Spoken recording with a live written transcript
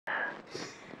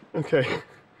Okay.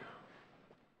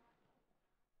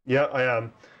 Yeah, I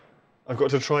am. I've got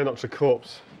to try not to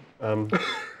corpse. Okay.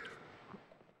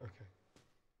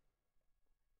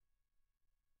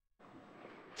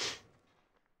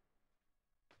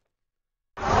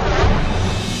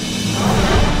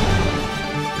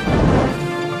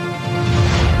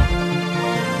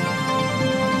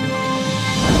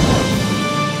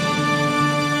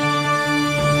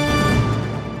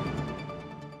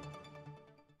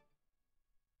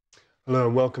 Hello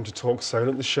and welcome to Talk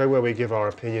Solent, the show where we give our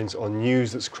opinions on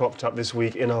news that's cropped up this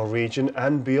week in our region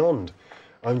and beyond.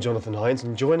 I'm Jonathan Hines,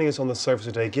 and joining us on the sofa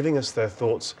today, giving us their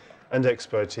thoughts and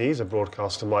expertise, are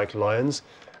broadcaster Mike Lyons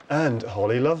and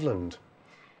Holly Loveland.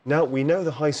 Now, we know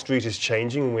the high street is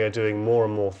changing and we are doing more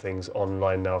and more things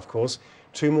online now, of course.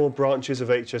 2 more branches of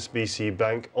HSBC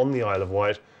Bank on the Isle of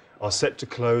Wight are set to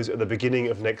close at the beginning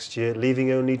of next year,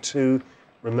 leaving only 2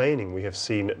 remaining. We have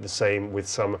seen the same with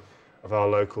some of our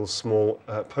local small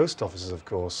post offices, of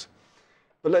course.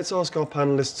 But let's ask our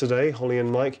panellists today, Holly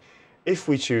and Mike, if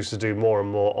we choose to do more and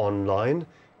more online,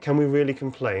 can we really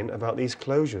complain about these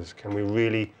closures? Can we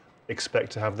really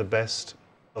expect to have the best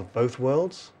of both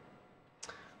worlds?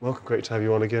 Welcome, great to have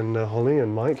you on again, Holly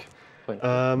and Mike. Thank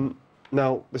you.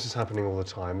 Now, this is happening all the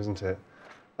time, isn't it?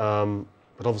 But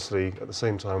obviously, at the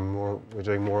same time, we're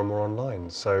doing more and more online.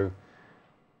 So,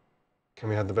 can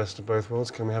we have the best of both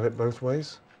worlds? Can we have it both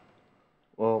ways?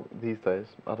 Well, these days,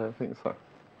 I don't think so.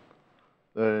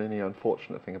 The only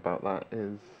unfortunate thing about that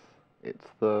is it's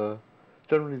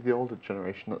generally the older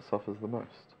generation that suffers the most,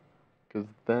 because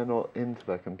they're not into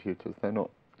their computers, they're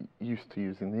not used to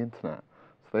using the internet,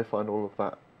 so they find all of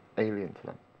that alien to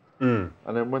them.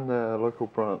 And then when their local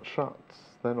branch shuts,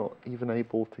 they're not even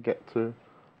able to get to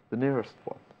the nearest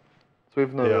one. So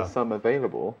even though there's some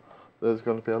available, there's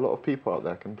going to be a lot of people out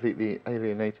there completely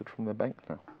alienated from their bank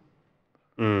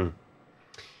now.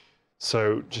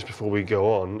 So, just before we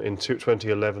go on, in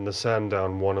 2011, the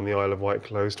Sandown one on the Isle of Wight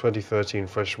closed, 2013,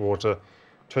 Freshwater,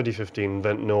 2015,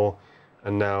 Ventnor,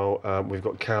 and now we've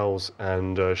got Cowes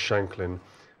and Shanklin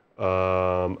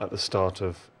at the start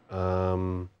of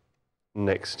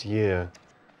next year.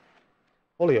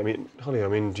 Holly, I mean,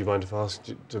 do you mind if I ask,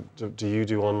 do you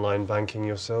do online banking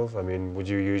yourself? I mean, would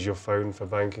you use your phone for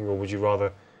banking, or would you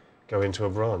rather go into a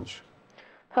branch?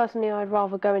 Personally, I'd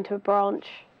rather go into a branch.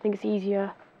 I think it's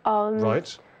easier.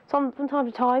 Right. From time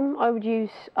to time, I would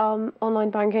use online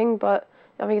banking, but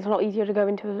I think it's a lot easier to go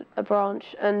into a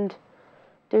branch and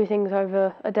do things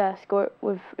over a desk or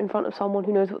in front of someone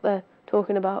who knows what they're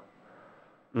talking about.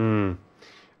 And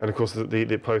of course,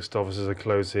 the post offices are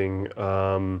closing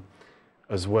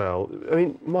as well. I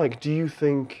mean, Mike, do you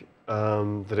think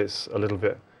that it's a little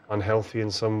bit unhealthy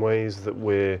in some ways that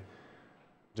we're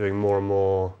doing more and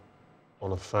more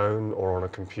on a phone or on a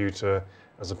computer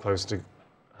as opposed to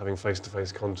having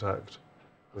face-to-face contact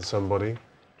with somebody?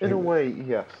 In a way,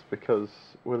 yes, because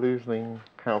we're losing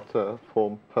how to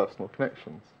form personal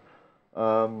connections.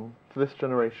 For this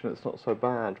generation, it's not so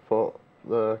bad. For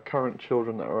the current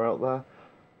children that are out there,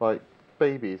 like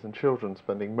babies and children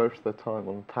spending most of their time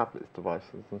on tablets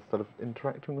devices instead of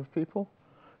interacting with people,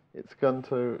 it's going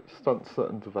to stunt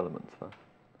certain developments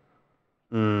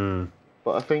there.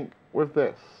 But I think with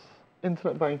this,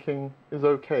 internet banking is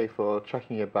okay for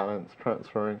checking your balance,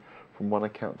 transferring from one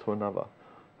account to another.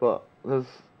 But there's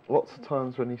lots of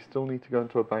times when you still need to go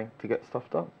into a bank to get stuff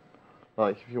done.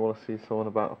 Like if you want to see someone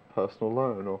about a personal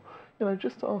loan, or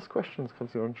just to ask questions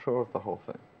because you're unsure of the whole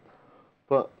thing.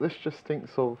 But this just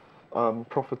stinks of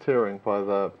profiteering by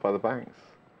the banks.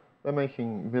 They're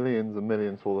making millions and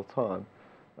millions all the time,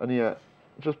 and yet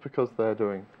just because they're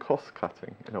doing cost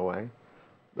cutting in a way,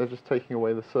 they're just taking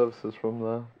away the services from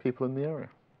the people in the area.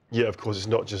 Yeah, of course, it's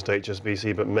not just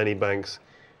HSBC, but many banks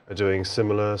are doing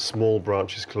similar, small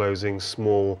branches closing,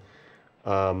 small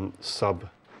sub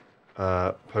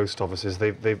post offices.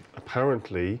 They've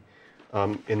apparently,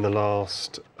 in the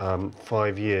last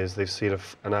 5 years, they've seen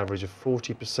an average of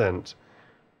 40%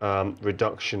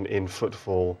 reduction in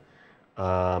footfall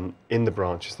in the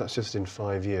branches. That's just in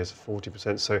 5 years,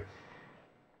 40%. So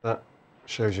that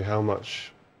shows you how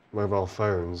much mobile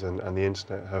phones and the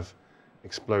internet have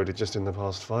exploded just in the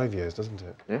past 5 years, doesn't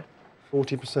it? Yeah.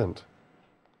 40%.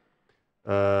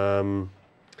 But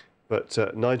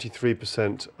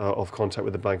 93% of contact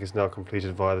with the bank is now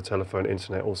completed via the telephone,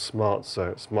 internet, or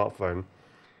smartphone.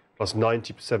 Plus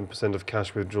 97% of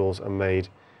cash withdrawals are made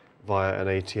via an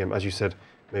ATM. As you said,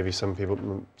 maybe some of the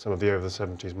over the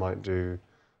 70s might do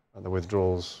the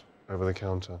withdrawals over the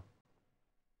counter.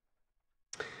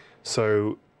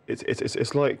 So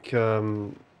it's like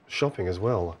shopping as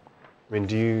well. I mean,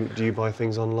 do you buy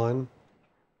things online?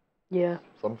 Yeah.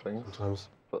 Some things. Sometimes.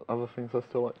 but other things I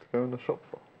still like to go in the shop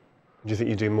for. Do you think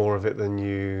you do more of it than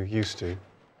you used to?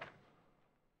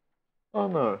 Oh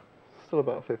no, still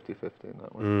about 50-50 in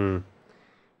that way.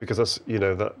 Because that's, you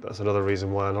know, that's another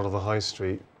reason why a lot of the high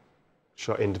street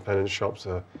independent shops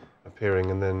are appearing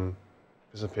and then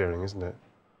disappearing, isn't it?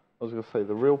 I was going to say,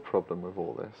 the real problem with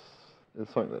all this is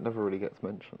something that never really gets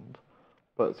mentioned,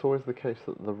 but it's always the case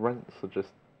that the rents are just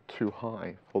too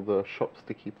high for the shops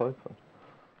to keep open.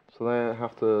 So they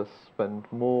have to spend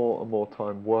more and more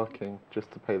time working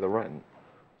just to pay the rent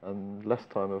and less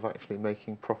time of actually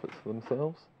making profits for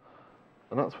themselves.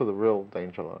 And that's where the real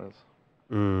danger lies.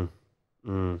 And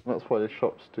that's why the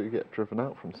shops do get driven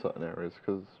out from certain areas,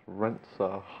 because rents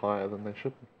are higher than they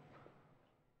should be.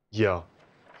 Yeah.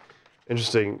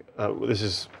 Interesting. This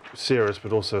is serious,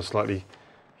 but also a slightly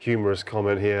humorous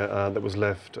comment here that was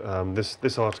left.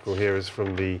 This article here is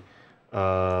from the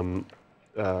on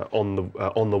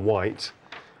the Wight,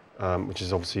 which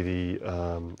is obviously the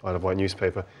Isle of Wight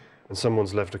newspaper, and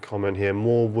someone's left a comment here: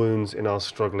 more wounds in our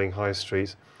struggling high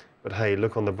streets, but hey,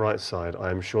 look on the bright side.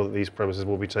 I am sure that these premises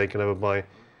will be taken over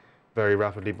very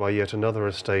rapidly by yet another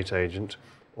estate agent,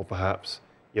 or perhaps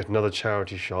yet another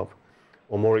charity shop,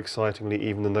 or more excitingly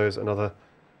even than those, another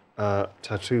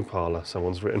tattoo parlour,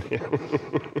 someone's written here.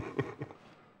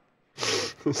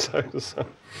 so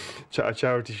a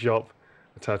charity shop,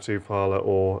 a tattoo parlour,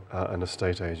 or an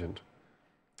estate agent.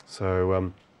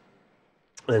 So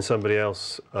then somebody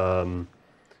else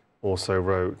also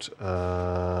wrote,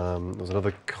 there was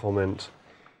another comment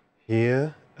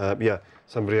here. Yeah,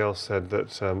 somebody else said that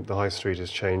the high street is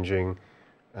changing,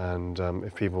 and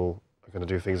if people are going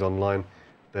to do things online,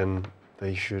 then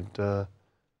they should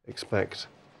expect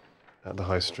the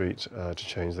high street to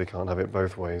change. They can't have it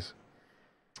both ways.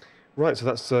 Right, so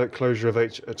that's closure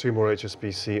of 2 more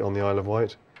HSBC on the Isle of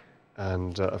Wight,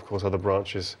 and of course other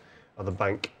branches, other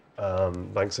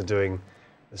banks are doing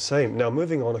the same. Now,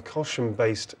 moving on, a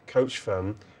Cosham-based coach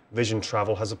firm, Vision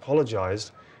Travel, has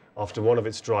apologised after one of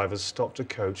its drivers stopped a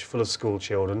coach full of school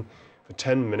children for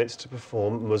 10 minutes to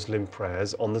perform Muslim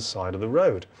prayers on the side of the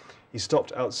road. He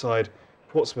stopped outside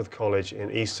Portsmouth College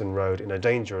in Easton Road in a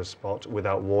dangerous spot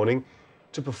without warning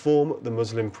to perform the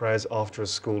Muslim prayers after a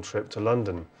school trip to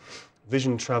London.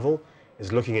 Vision Travel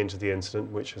is looking into the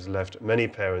incident, which has left many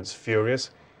parents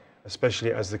furious,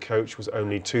 especially as the coach was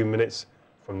only 2 minutes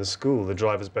from the school. The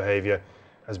driver's behaviour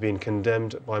has been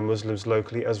condemned by Muslims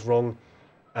locally as wrong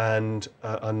and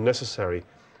unnecessary.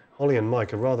 Holly and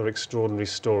Mike, a rather extraordinary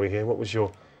story here. What was your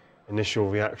initial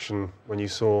reaction when you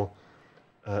saw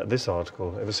this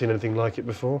article? Ever seen anything like it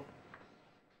before?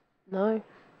 No.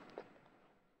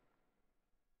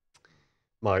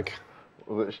 Mike?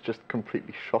 Well, it's just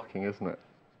completely shocking, isn't it?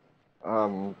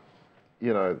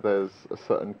 You know, there's a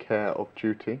certain care of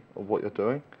duty of what you're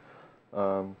doing,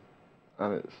 and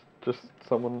it's just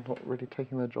someone not really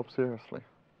taking their job seriously.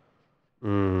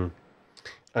 And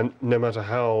no matter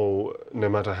how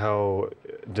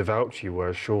devout you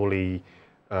were, surely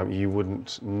you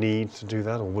wouldn't need to do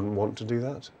that or wouldn't want to do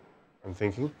that, I'm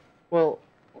thinking. Well,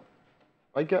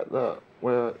 I get that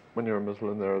when you're a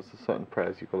Muslim, there is a certain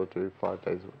prayers you've got to do 5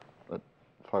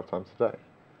 times a day.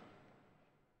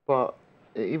 But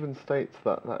it even states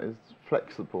that that is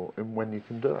flexible in when you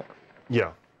can do it.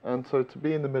 Yeah. And so to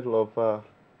be in the middle of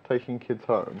taking kids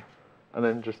home and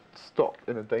then just stop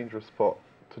in a dangerous spot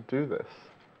to do this,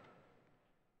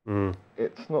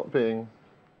 it's not being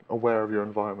aware of your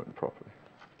environment properly.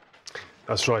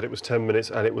 That's right, it was 10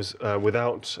 minutes and it was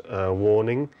without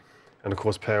warning. And of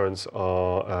course parents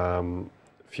are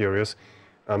furious.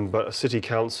 But a city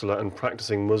councillor and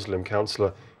practising Muslim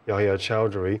councillor, Yahya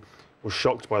Chowdhury, was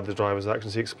shocked by the driver's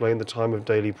actions. He explained the time of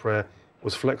daily prayer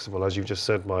was flexible, as you've just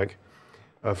said, Mike,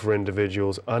 for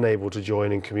individuals unable to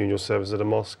join in communal service at a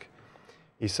mosque.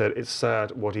 He said, it's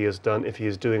sad what he has done. If he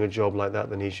is doing a job like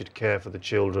that, then he should care for the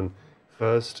children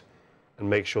first and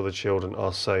make sure the children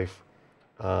are safe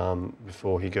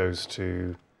before he goes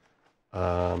to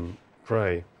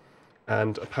pray.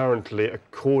 And apparently,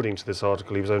 according to this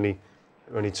article, he was only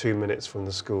 2 minutes from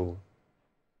the school.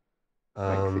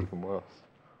 Makes it even worse.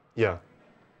 Yeah.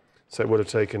 So it would have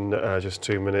taken just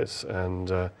 2 minutes, and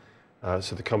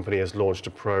so the company has launched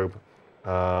a probe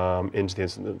into the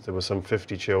incident. There were some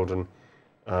 50 children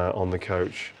on the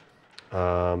coach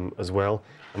as well.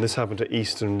 And this happened at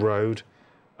Easton Road,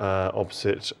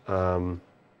 opposite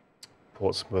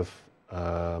Portsmouth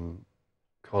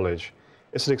College.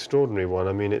 It's an extraordinary one.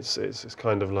 I mean, it's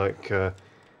kind of like,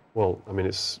 well, I mean,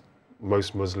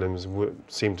 most Muslims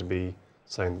seem to be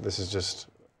saying this is just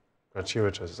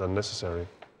gratuitous, it's unnecessary.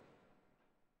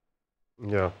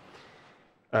 Yeah.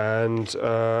 And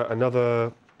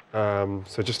another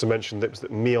So just to mention, that was the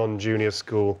Meon Junior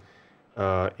School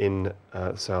in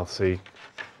Southsea.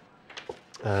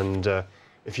 And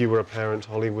if you were a parent,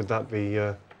 Holly, would that be,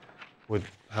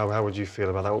 how would you feel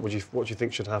about that? What do you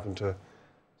think should happen to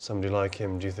somebody like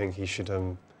him? Do you think he should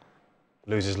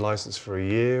lose his license for a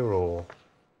year or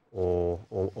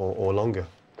longer?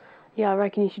 Yeah, I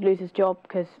reckon he should lose his job,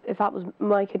 because if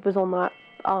my kid was on that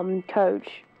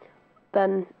coach,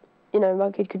 then, you know,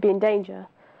 my kid could be in danger,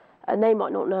 and they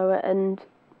might not know it, and,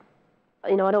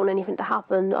 you know, I don't want anything to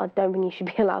happen. I don't think he should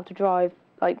be allowed to drive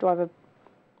a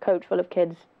coach full of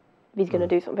kids if he's going to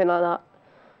do something like that.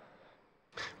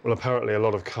 Well, apparently a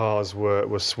lot of cars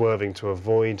were swerving to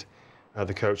avoid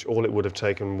the coach. All it would have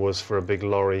taken was for a big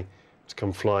lorry to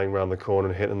come flying round the corner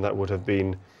and hit, and that would have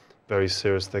been very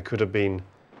serious. There could have been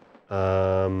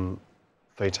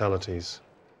fatalities,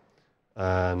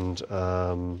 and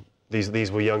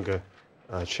these were younger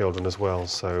children as well.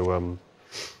 So,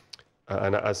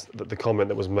 and as the comment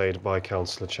that was made by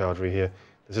Councillor Chowdhury here,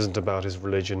 this isn't about his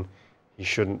religion. He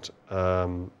shouldn't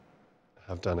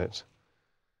have done it.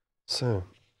 So,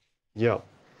 yeah.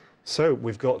 So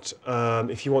we've got,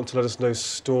 if you want to let us know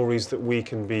stories that we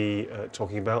can be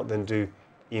talking about, then do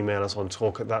email us on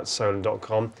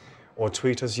talk@thatsolent.com or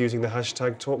tweet us using the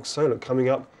hashtag TalkSolent. Coming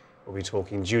up, we'll be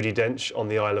talking Judi Dench on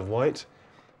the Isle of Wight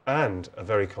and a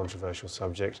very controversial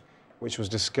subject which was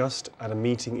discussed at a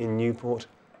meeting in Newport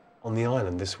on the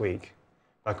island this week.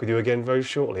 Back with you again very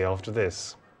shortly after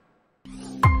this.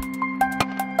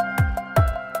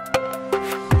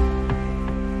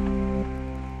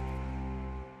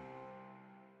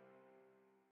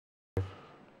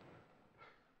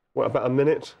 What, about a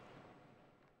minute?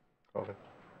 Okay.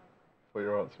 Well,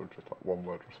 your answer was just like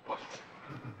one-word response.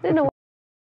 No.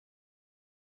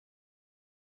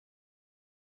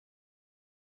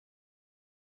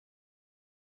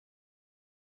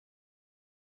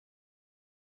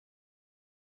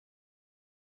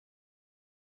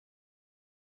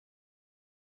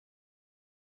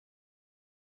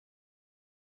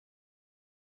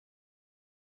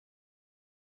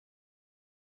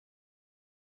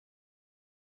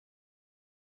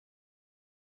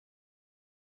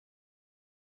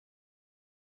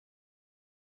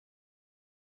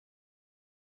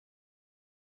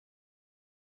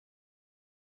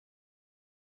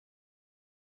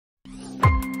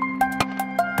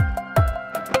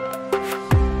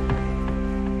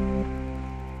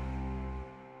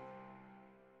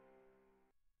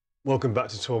 Welcome back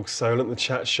to Talk Solent, the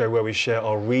chat show where we share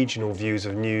our regional views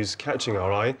of news catching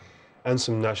our eye, and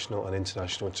some national and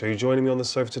international too. Joining me on the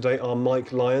sofa today are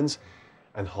Mike Lyons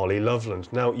and Holly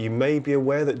Loveland. Now, you may be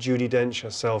aware that Judi Dench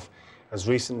herself has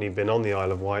recently been on the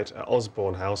Isle of Wight at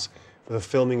Osborne House for the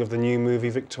filming of the new movie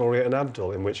Victoria and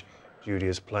Abdul, in which Judi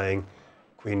is playing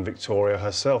Queen Victoria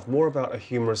herself. More about a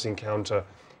humorous encounter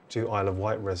two Isle of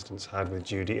Wight residents had with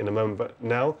Judi in a moment. But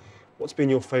now, what's been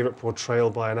your favourite portrayal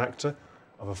by an actor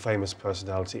of a famous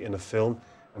personality in a film,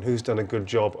 and who's done a good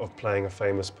job of playing a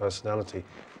famous personality?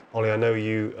 Holly, I know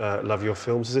you love your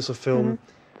films. Is this a film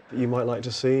that you might like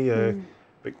to see,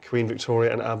 Queen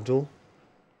Victoria and Abdul?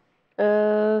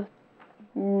 No,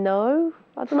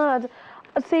 I don't know.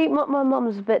 I'd see, my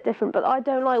mum's a bit different, but I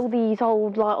don't like all these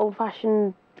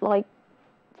old-fashioned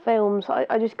films.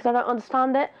 I just, because I don't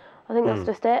understand it. I think that's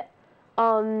just it.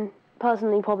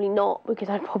 Personally, probably not, because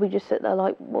I'd probably just sit there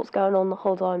like, what's going on the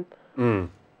whole time. And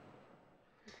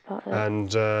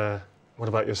what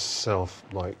about yourself,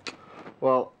 Mike?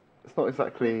 Well, it's not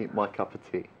exactly my cup of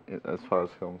tea as far as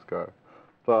films go,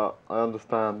 but I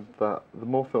understand that the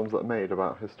more films that are made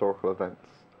about historical events,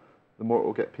 the more it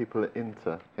will get people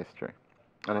into history.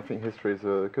 And I think history is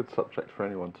a good subject for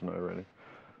anyone to know, really.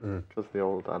 Because the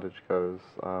old adage goes,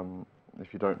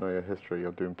 if you don't know your history,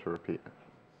 you're doomed to repeat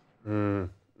it.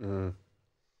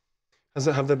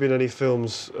 Have there been any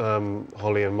films,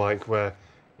 Holly and Mike, where,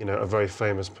 you know, a very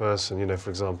famous person, you know, for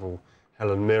example,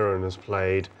 Helen Mirren has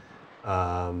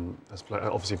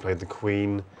obviously played the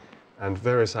Queen, and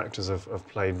various actors have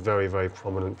played very, very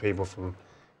prominent people from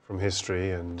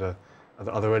history, and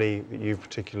are there any that you've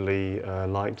particularly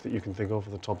liked that you can think of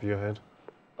at the top of your head?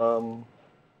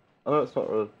 I know it's not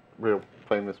a real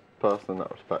famous person in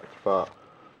that respect, but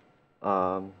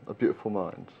A Beautiful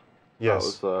Mind.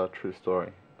 Yes. That was a true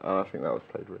story, and I think that was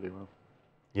played really well.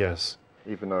 Yes.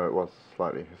 Even though it was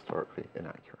slightly historically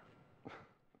inaccurate.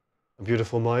 A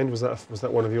Beautiful Mind, was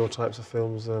that one of your types of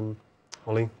films,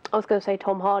 Holly? I was going to say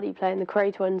Tom Hardy playing the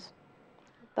Cray twins.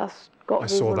 That's got to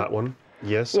be I saw one. that one.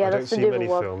 Yes, Yeah, I don't that's the see newer many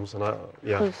one. films, and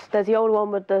Because there's the old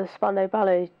one with the Spandau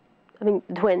Ballet, I think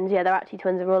the twins, yeah, they're actually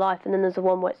twins in real life, and then there's the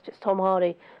one where it's just Tom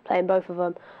Hardy playing both of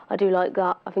them. I do like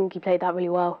that. I think he played that really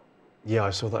well. Yeah,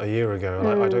 I saw that a year ago,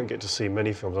 and I don't get to see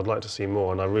many films. I'd like to see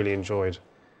more, and I really enjoyed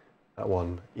that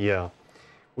one. Yeah.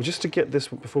 Well, just to get this,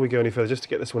 before we go any further, just to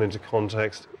get this one into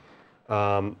context,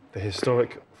 the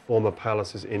historic former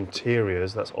palace's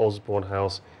interiors, that's Osborne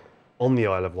House on the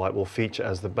Isle of Wight, will feature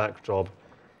as the backdrop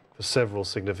for several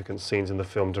significant scenes in the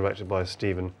film directed by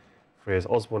Stephen Frears.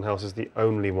 Osborne House is the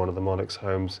only one of the monarch's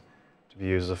homes to be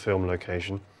used as a film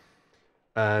location.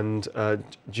 And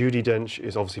Judi Dench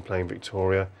is obviously playing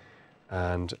Victoria,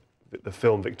 and the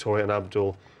film Victoria and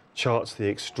Abdul charts the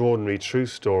extraordinary true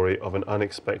story of an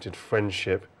unexpected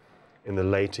friendship in the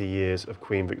later years of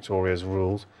Queen Victoria's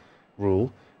rule.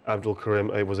 Abdul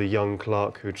Karim was a young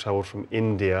clerk who travelled from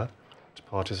India to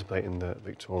participate in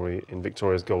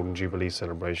Victoria's Golden Jubilee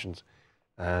celebrations,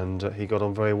 and he got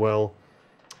on very well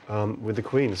with the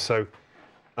Queen. So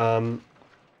a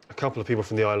couple of people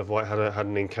from the Isle of Wight had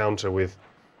an encounter with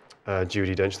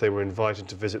Judi Dench. They were invited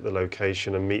to visit the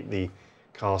location and meet the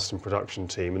cast and production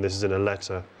team, and this is in a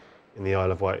letter in the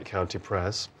Isle of Wight County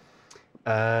Press.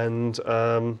 And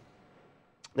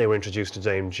they were introduced to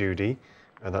Dame Judi,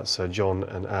 and that's John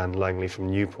and Anne Langley from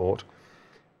Newport.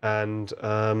 And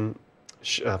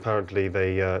apparently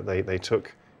they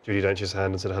took Judi Dench's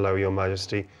hand and said, "Hello, Your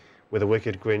Majesty." With a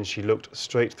wicked grin, she looked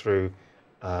straight through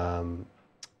Anne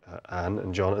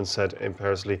and John and said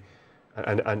imperiously,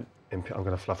 and I'm going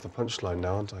to fluff the punchline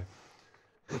now, aren't I?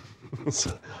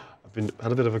 So,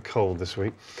 had a bit of a cold this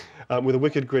week. With a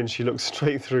wicked grin, she looked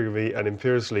straight through me and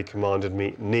imperiously commanded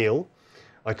me, "Kneel."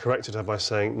 I corrected her by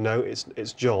saying, "No,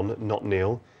 it's John, not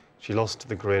Neil." She lost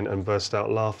the grin and burst out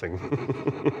laughing.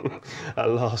 At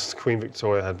last, Queen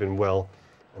Victoria had been well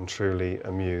and truly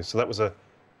amused. So that was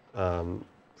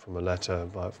from a letter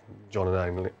by John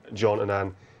and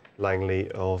Anne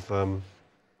Langley of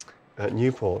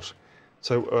Newport.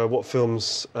 So what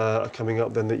films are coming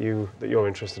up then that you're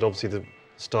interested? Obviously, the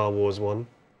Star Wars one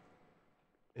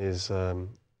is there's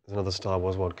another Star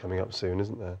Wars one coming up soon,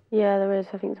 isn't there? Yeah, there is.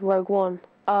 I think it's Rogue One.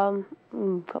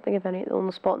 Can't think of any on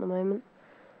the spot at the moment.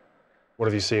 What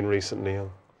have you seen recently?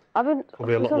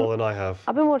 Probably a lot more than I have.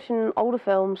 I've been watching older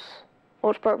films. I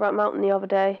watched Brokeback Mountain the other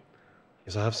day.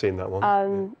 Yes, I have seen that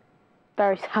one.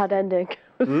 Very sad ending.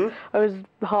 I was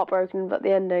heartbroken about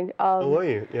the ending. Oh, were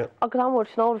you? Yeah. Because I'm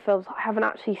watching older films I haven't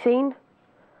actually seen.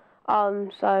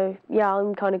 So yeah,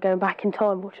 I'm kind of going back in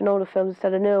time, watching older films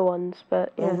instead of newer ones.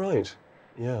 But yeah. Oh right.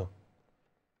 Yeah.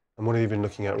 And what have you been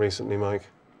looking at recently, Mike?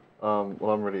 Well,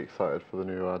 I'm really excited for the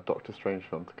new Doctor Strange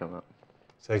film to come out.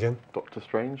 Say again? Doctor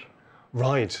Strange.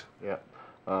 Right. Yeah.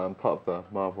 Part of the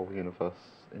Marvel universe,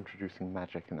 introducing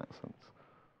magic in that sense.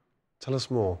 Tell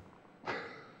us more.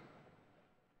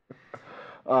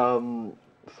 I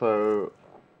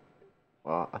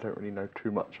don't really know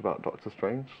too much about Doctor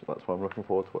Strange. That's why I'm looking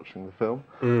forward to watching the film.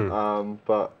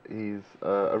 But he's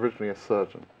originally a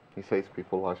surgeon. He saves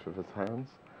people's lives with his hands.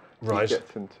 Right. He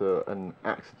gets into an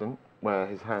accident where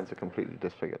his hands are completely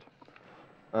disfigured.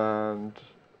 And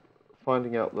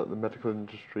finding out that the medical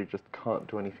industry just can't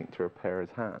do anything to repair his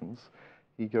hands,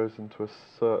 he goes into a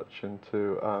search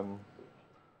into, I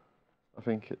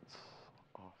think it's,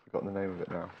 I've forgotten the name of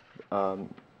it now,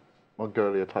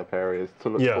 Mongolia-type areas to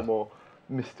look for more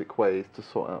mystic ways to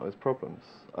sort out his problems.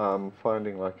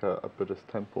 Finding like a Buddhist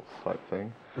temple type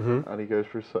thing, and he goes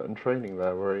through certain training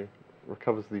there where he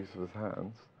recovers the use of his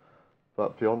hands,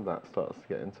 but beyond that starts to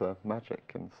get into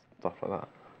magic and stuff like that.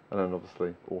 And then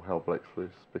obviously all hell breaks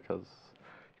loose because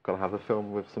you've got to have a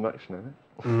film with some action in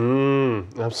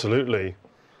it. Absolutely.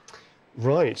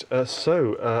 Right,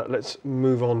 so let's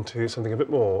move on to something a bit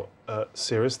more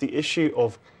serious. The issue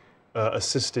of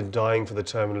assisted dying for the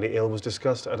terminally ill was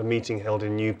discussed at a meeting held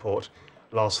in Newport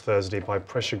last Thursday by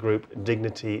pressure group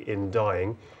Dignity in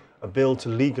Dying. A bill to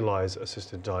legalise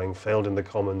assisted dying failed in the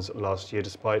Commons last year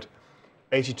despite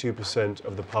 82%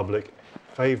 of the public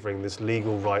favouring this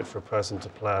legal right for a person to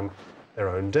plan their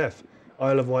own death.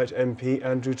 Isle of Wight MP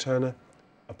Andrew Turner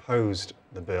opposed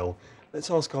the bill.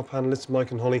 Let's ask our panellists,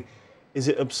 Mike and Holly, is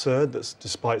it absurd that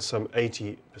despite some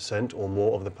 80% or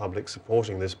more of the public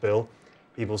supporting this bill,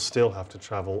 people still have to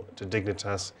travel to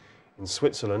Dignitas in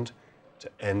Switzerland to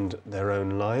end their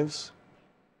own lives?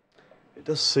 It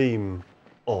does seem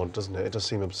odd, doesn't it? It does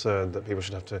seem absurd that people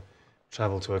should have to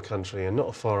travel to a country, and not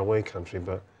a faraway country,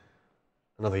 but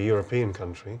another European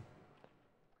country,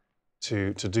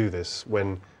 to do this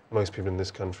when most people in this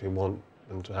country want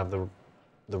them to have the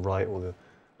right or the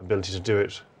ability to do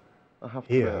it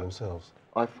here themselves.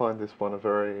 I find this one a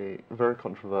very, very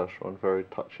controversial and very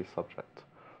touchy subject,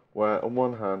 where on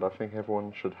one hand I think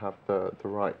everyone should have the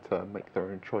right to make their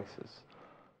own choices,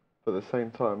 but at the same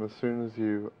time, as soon as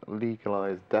you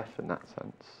legalise death in that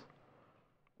sense,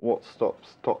 what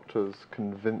stops doctors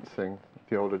convincing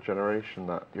the older generation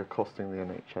that you're costing the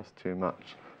NHS too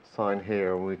much? Sign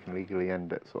here and we can legally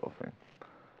end it, sort of thing.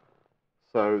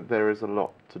 So there is a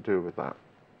lot to do with that.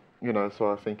 You know,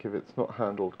 so I think if it's not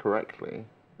handled correctly,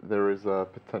 there is a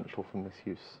potential for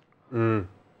misuse. Mm.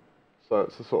 So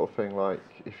it's the sort of thing like,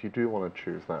 if you do want to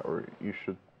choose that route, you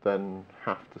should then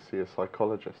have to see a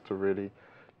psychologist to really,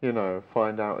 you know,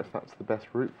 find out if that's the best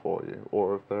route for you,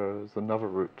 or if there's another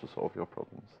route to solve your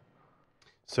problems.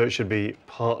 So it should be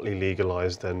partly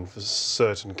legalised then for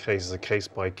certain cases, a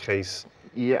case-by-case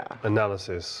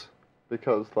analysis.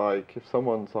 Because, like, if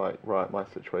someone's like, right, my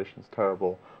situation's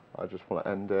terrible, I just want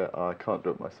to end it, I can't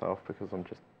do it myself because I'm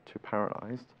just too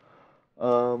paralysed,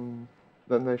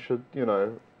 then they should, you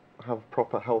know, have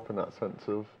proper help in that sense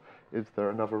of, is there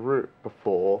another route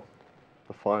before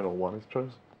the final one is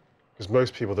chosen? Because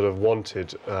most people that have wanted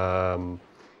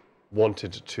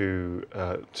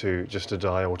to just to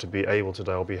die, or to be able to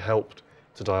die, or be helped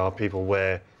to die, are people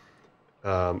where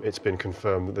it's been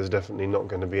confirmed that there's definitely not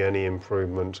going to be any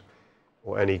improvement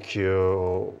or any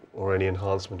cure or any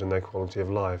enhancement in their quality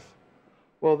of life.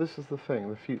 Well, this is the thing,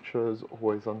 the future is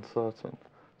always uncertain.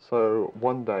 So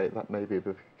one day that may be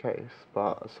the case,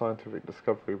 but a scientific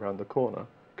discovery around the corner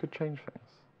could change things.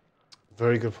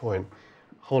 Very good point.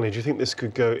 Holly, do you think this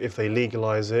could go, if they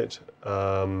legalise it,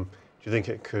 do you think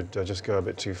it could just go a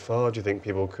bit too far? Do you think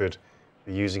people could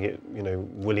be using it, you know,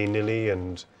 willy-nilly,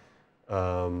 and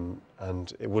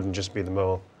it wouldn't just be the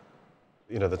more,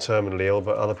 you know, the terminally ill,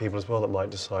 but other people as well that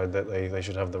might decide that they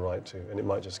should have the right to, and it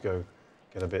might just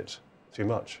get a bit too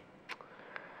much?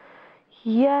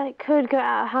 Yeah, it could get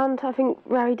out of hand. I think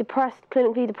very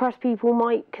clinically depressed people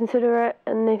might consider it,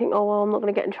 and they think, oh, well, I'm not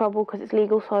going to get in trouble because it's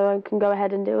legal, so I can go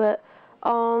ahead and do it.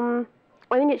 I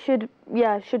think it should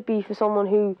be for someone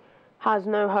who has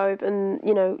no hope, and,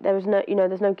 you know, there's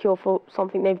no cure for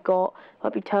something they've got.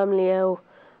 Might be terminally ill.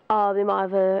 They might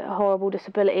have a horrible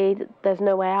disability that there's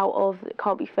no way out of, that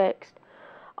can't be fixed.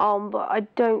 But I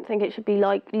don't think it should be,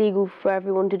 like, legal for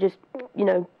everyone to just, you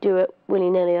know, do it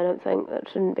willy-nilly. I don't think that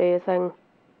shouldn't be a thing.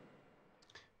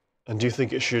 And do you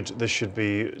think this should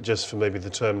be just for maybe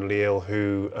the terminally ill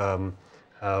who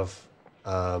have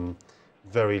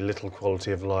very little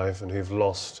quality of life and who've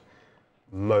lost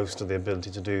most of the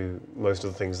ability to do most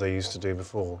of the things they used to do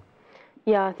before?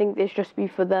 Yeah, I think it's just be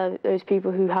for those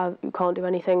people who can't do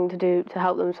anything to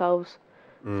help themselves.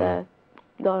 They're,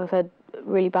 like I said,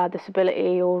 really bad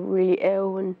disability or really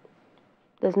ill, and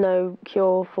there's no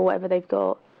cure for whatever they've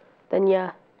got, then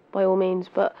yeah, by all means.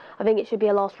 But I think it should be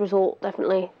a last resort,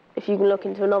 definitely. If you can look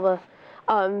into another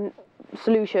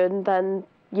solution, then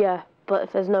yeah. But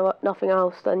if there's nothing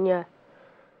else, then yeah.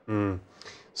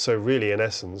 So really, in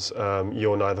essence,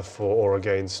 you're neither for or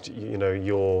against. You know,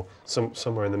 you're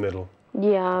somewhere in the middle.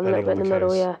 Yeah, I'm a little bit in the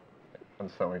middle. Yeah. I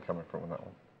understand where you're coming from on that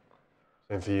one.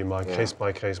 And for you, Mike,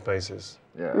 case-by-case basis.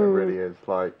 Yeah, it really is.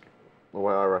 Like, the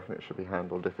way I reckon it should be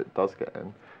handled, if it does get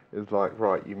in, is like,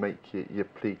 right, you make your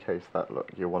plea case that,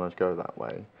 look, you want to go that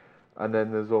way, and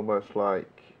then there's almost like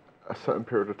a certain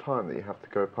period of time that you have to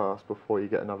go past before you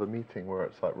get another meeting where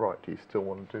it's like, right, do you still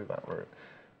want to do that route?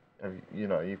 You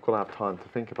know, you've got to have time to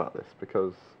think about this,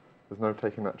 because there's no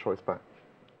taking that choice back.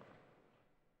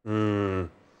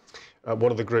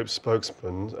 One of the group's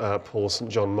spokesmen, Paul St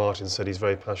John Martin, said he's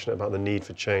very passionate about the need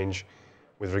for change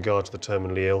with regard to the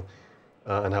terminally ill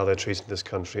and how they're treated in this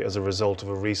country as a result of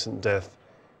a recent death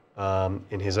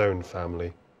in his own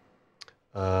family.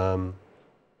 But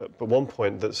one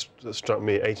point that struck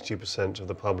me, 82% of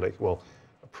the public, well,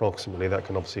 approximately, that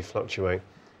can obviously fluctuate,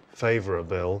 favour a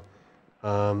bill,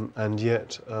 and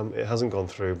yet it hasn't gone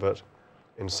through, but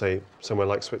in, say, somewhere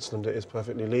like Switzerland, it is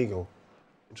perfectly legal.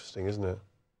 Interesting, isn't it?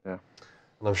 Yeah.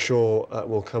 And I'm sure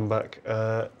we'll come back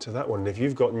to that one. And if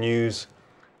you've got news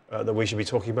that we should be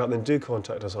talking about, then do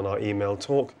contact us on our email,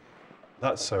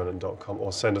 talk@solent.com,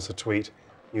 or send us a tweet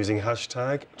using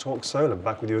hashtag #TalkSolent.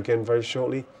 Back with you again very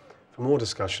shortly for more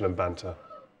discussion and banter.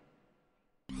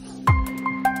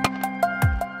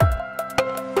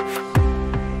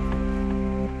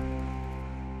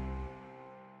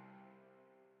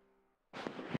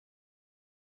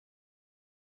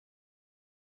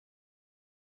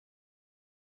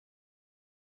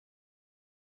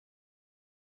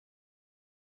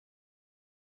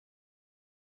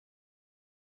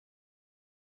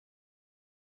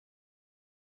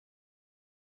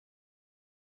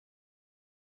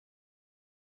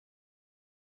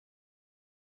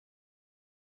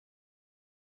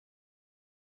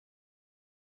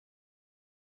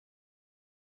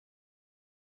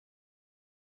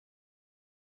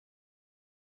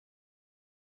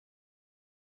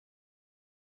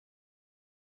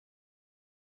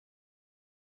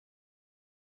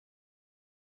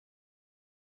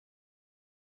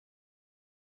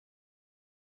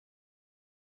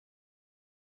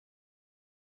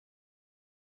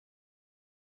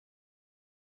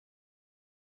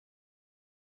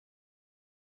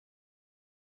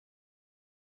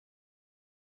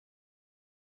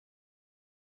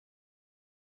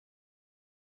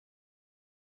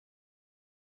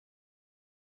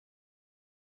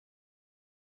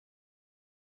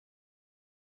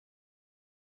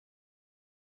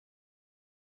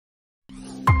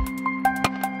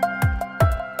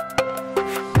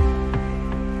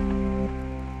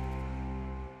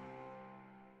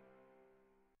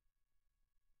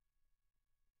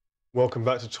 Welcome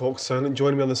back to Talk Solent.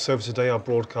 Joining me on the service today are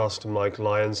broadcaster Mike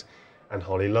Lyons and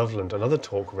Holly Loveland, another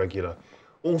Talk regular.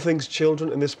 All things children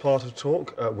in this part of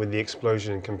Talk, with the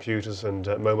explosion in computers and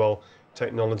mobile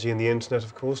technology and the internet,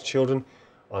 of course, children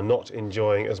are not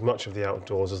enjoying as much of the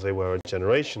outdoors as they were a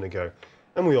generation ago.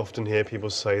 And we often hear people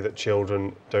say that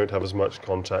children don't have as much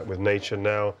contact with nature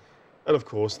now. And of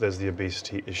course, there's the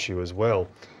obesity issue as well.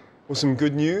 Well, some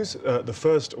good news. The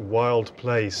first wild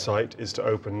play site is to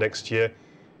open next year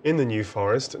in the New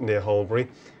Forest near Holbury,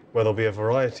 where there'll be a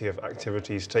variety of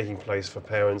activities taking place for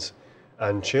parents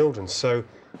and children. So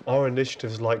are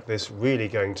initiatives like this really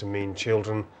going to mean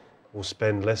children will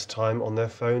spend less time on their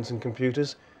phones and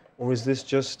computers, or is this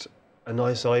just a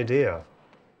nice idea?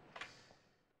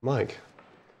 Mike,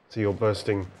 so you're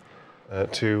bursting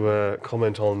to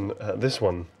comment on this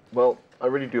one. Well, I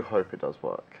really do hope it does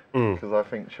work, because I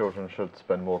think children should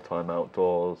spend more time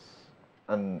outdoors,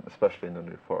 and especially in the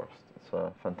New Forest. It's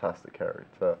a fantastic area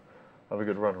to have a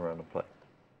good run around and play.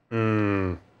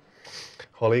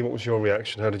 Holly, what was your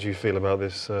reaction? How did you feel about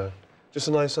this? Just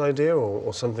a nice idea,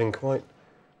 or something quite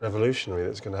revolutionary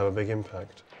that's going to have a big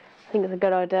impact? I think it's a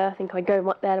good idea. I think I'd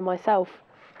go there myself.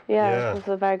 Yeah, it's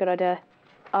a very good idea.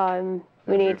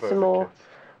 We need some more.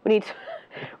 We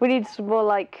need some more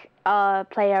like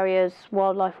play areas,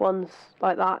 wildlife ones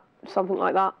like that, something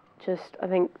like that. Just I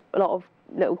think a lot of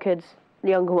little kids, the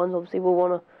younger ones obviously, will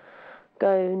want to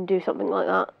go and do something like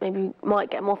that. Maybe might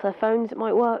get them off their phones. It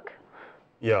might work.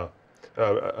 Yeah.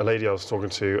 A lady I was talking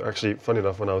to, actually, funny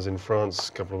enough, when I was in France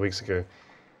a couple of weeks ago,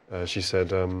 she said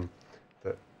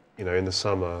that, you know, in the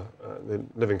summer, they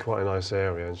live in quite a nice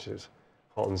area, and it's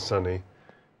hot and sunny,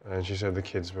 and she said the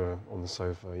kids were on the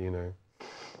sofa, you know,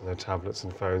 on their tablets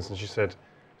and phones, and she said,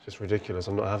 it's just ridiculous,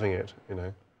 I'm not having it, you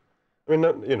know. I mean,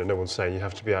 no one's saying you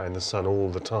have to be out in the sun all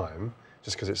the time,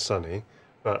 just because it's sunny,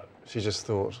 but she just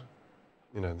thought,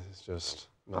 you know, this is just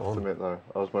not on. I have to admit, though,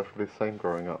 I was mostly the same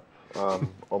growing up.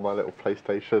 On my little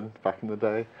PlayStation back in the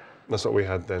day. That's what we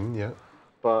had then, yeah.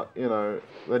 But, you know,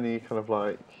 then you kind of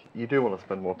like, you do want to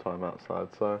spend more time outside.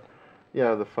 So,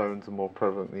 yeah, the phones are more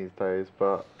prevalent these days,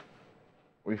 but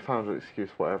we found an excuse,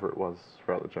 whatever it was,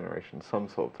 throughout the generation, some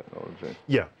sort of technology.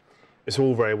 Yeah. It's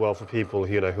all very well for people,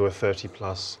 you know, who are 30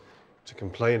 plus to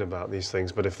complain about these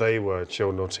things, but if they were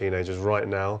children or teenagers right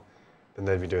now, then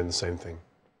they'd be doing the same thing.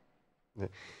 Yeah.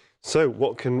 So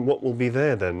what will be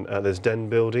there then? There's den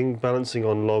building, balancing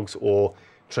on logs or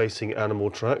tracing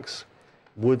animal tracks.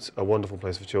 Woods, a wonderful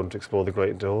place for children to explore the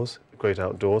great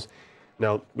outdoors.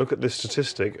 Now, look at this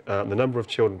statistic. The number of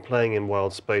children playing in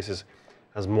wild spaces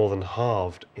has more than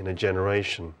halved in a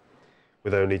generation,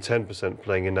 with only 10%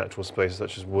 playing in natural spaces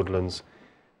such as woodlands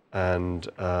and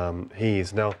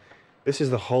heaths. Now, this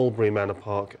is the Holbury Manor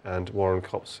Park and Warren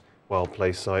Copse Wild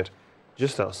Play site,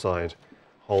 just outside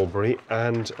Holbury,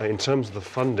 and in terms of the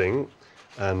funding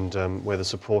and where the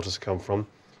supporters come from,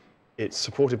 it's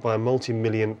supported by a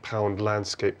multi-million-pound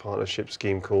landscape partnership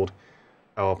scheme called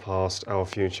Our Past, Our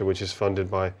Future, which is funded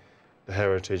by the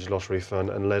Heritage Lottery Fund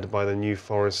and led by the New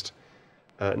Forest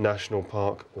National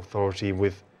Park Authority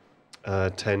with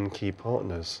 10 key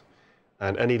partners.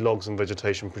 And any logs and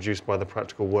vegetation produced by the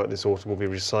practical work this autumn will be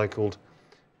recycled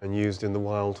and used in the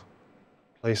wild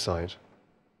play site.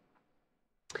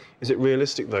 Is it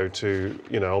realistic, though, to,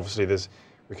 you know, obviously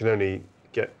we can only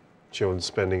get children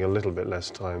spending a little bit less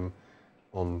time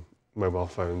on mobile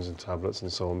phones and tablets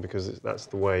and so on, because that's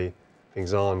the way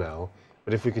things are now.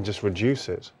 But if we can just reduce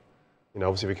it, you know,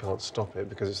 obviously we can't stop it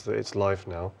because it's life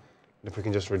now, but if we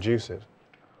can just reduce it.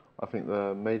 I think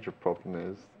the major problem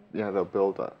is, yeah, they'll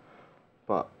build it,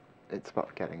 but it's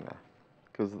about getting there.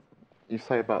 Because you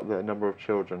say about the number of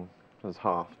children has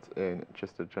halved in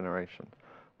just a generation.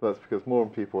 That's because more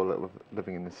people are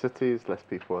living in the cities, less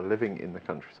people are living in the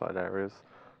countryside areas,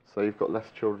 so you've got less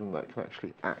children that can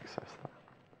actually access that.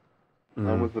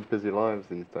 And with the busy lives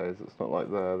these days, it's not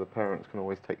like the parents can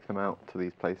always take them out to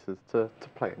these places to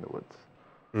play in the woods.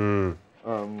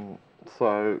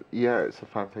 So, yeah, it's a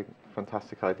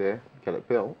fantastic idea, get it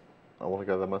built. I want to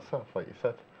go there myself, like you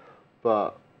said.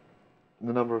 But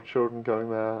the number of children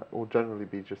going there will generally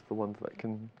be just the ones that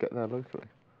can get there locally.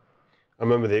 I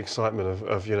remember the excitement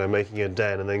of you know, making a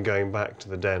den and then going back to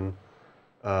the den,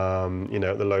 you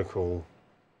know, at the local,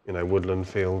 you know, woodland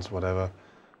fields, whatever,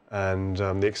 and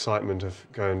the excitement of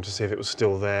going to see if it was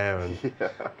still there, and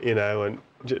you know, and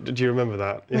do you remember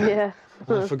that? Yeah.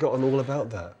 I've forgotten all about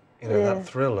that. You know, that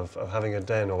thrill of having a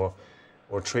den or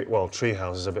a tree. Well, tree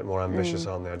houses are a bit more ambitious,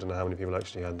 aren't they? I don't know how many people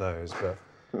actually had those, but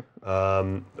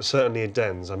certainly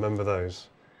dens. I remember those.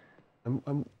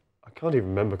 I can't even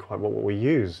remember quite what we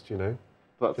used. You know.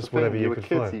 That's just the thing. whatever you were could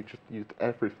kids, find. you just used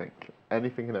everything,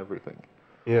 anything and everything.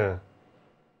 Yeah,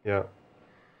 yeah.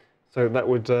 So that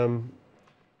would,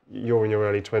 you're in your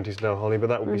early 20s now, Holly, but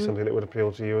that would be something that would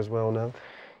appeal to you as well now?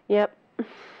 Yep.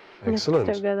 Excellent.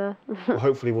 Still go there. Well,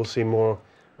 hopefully we'll see more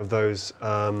of those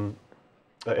in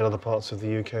other parts of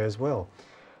the UK as well.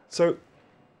 So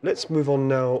let's move on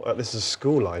now. This is a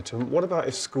school item. What about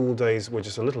if school days were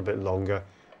just a little bit longer,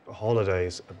 but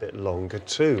holidays a bit longer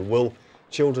too? Will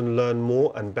children learn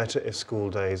more and better if school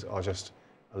days are just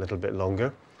a little bit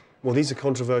longer? Well, these are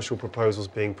controversial proposals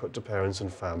being put to parents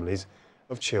and families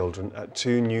of children at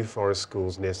 2 New Forest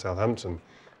schools near Southampton.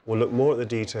 We'll look more at the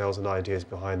details and ideas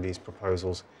behind these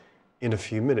proposals in a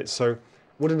few minutes. So,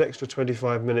 would an extra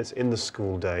 25 minutes in the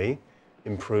school day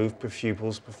improve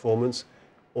pupils' performance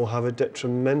or have a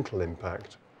detrimental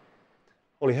impact?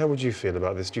 Ollie, how would you feel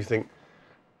about this? Do you think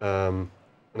an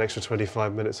extra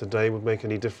 25 minutes a day would make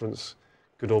any difference,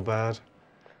 good or bad,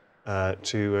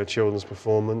 to children's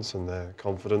performance and their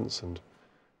confidence and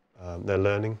their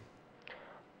learning?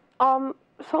 I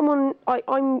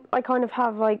kind of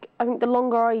have, like, I think the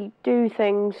longer I do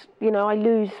things, you know,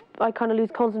 I kind of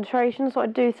lose concentration. So I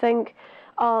do think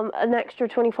an extra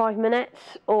 25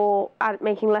 minutes or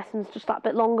making lessons just that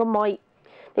bit longer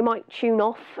they might tune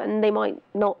off and they might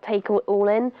not take it all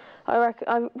in. I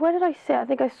reckon, where did I see it? I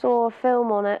think I saw a film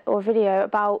on it or a video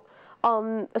about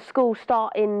a school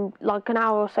starting like an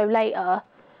hour or so later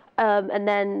and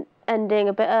then ending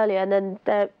a bit earlier, and then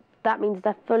that means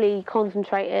they're fully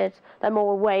concentrated, they're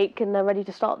more awake and they're ready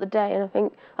to start the day. And I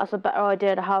think that's a better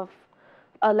idea, to have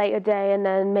a later day and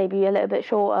then maybe a little bit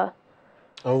shorter.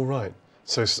 Oh, right.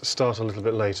 So start a little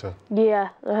bit later. Yeah,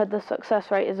 I heard the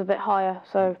success rate is a bit higher,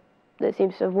 so it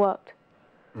seems to have worked.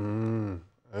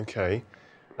 Okay.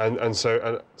 And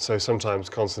so sometimes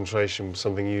concentration was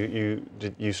something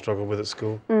you struggled with at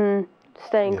school?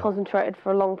 Staying concentrated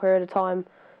for a long period of time.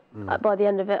 By the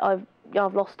end of it, I've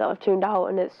lost it, I've tuned out,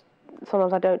 and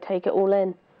sometimes I don't take it all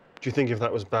in. Do you think if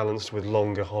that was balanced with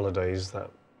longer holidays, that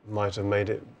might have made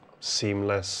it seem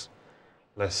less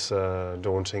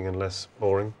daunting and less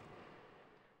boring?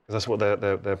 Because that's what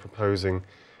they're proposing.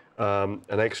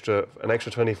 An extra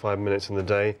 25 minutes in the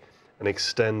day, and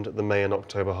extend the May and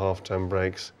October half-term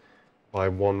breaks by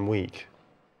 1 week.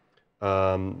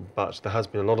 But there has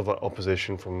been a lot of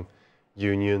opposition from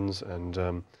unions and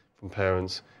from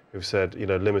parents who've said, you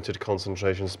know, limited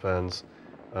concentration spans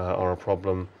are a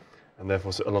problem, and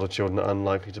therefore a lot of children are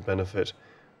unlikely to benefit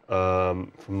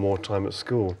from more time at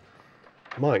school.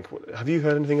 Mike, have you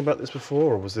heard anything about this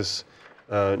before, or was this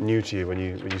new to you when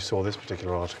you saw this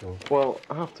particular article? Well,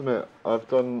 I have to admit, I've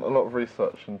done a lot of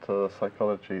research into the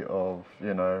psychology of,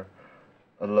 you know,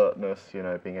 alertness, you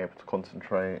know, being able to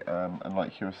concentrate, and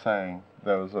like you were saying,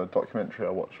 there was a documentary I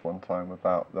watched one time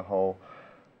about the whole,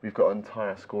 we've got an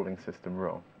entire schooling system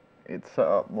wrong. It's set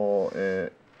up more,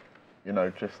 you know,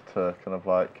 just to kind of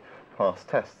like pass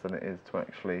tests than it is to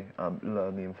actually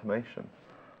learn the information.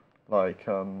 Like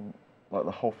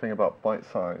the whole thing about bite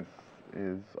size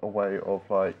is a way of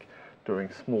like doing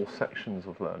small sections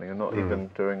of learning and not even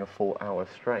doing a full hour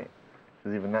straight,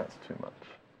 because even that's too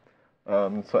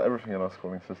much. So everything in our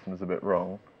schooling system is a bit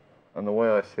wrong, and the way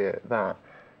I see it, that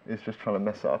is just trying to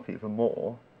mess it up even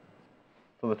more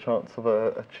for the chance of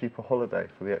a cheaper holiday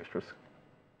for the extra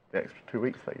 2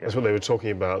 weeks they get. That's what they were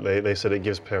talking about. They said it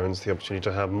gives parents the opportunity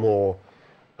to have more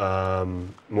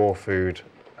food,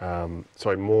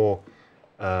 more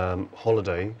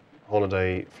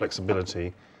holiday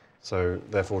flexibility, so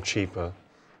therefore cheaper.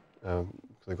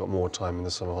 They've got more time in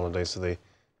the summer holidays, so they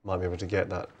might be able to get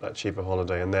that cheaper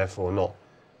holiday and therefore not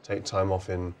take time off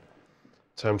in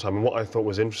term time. And what I thought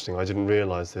was interesting, I didn't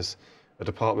realise this, a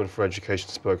Department for Education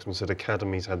spokesman said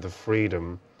academies had the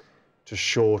freedom to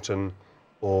shorten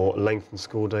or lengthen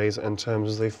school days and terms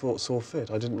as they saw fit.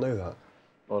 I didn't know that.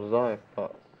 Nor did I,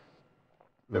 but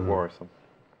a bit worrisome,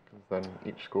 because then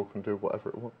each school can do whatever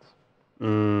it wants.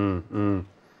 And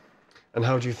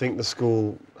how do you think the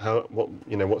school,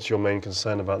 what's your main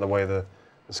concern about the way the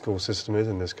school system is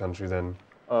in this country then?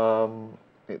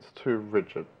 It's too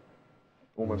rigid,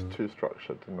 almost too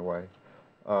structured in a way.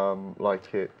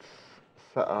 Like it's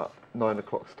set up 9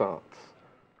 o'clock starts,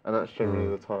 and that's generally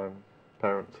the time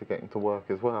parents are getting to work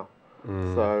as well.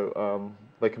 So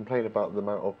they complain about the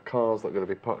amount of cars that are going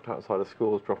to be parked outside of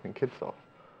schools dropping kids off.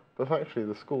 But if actually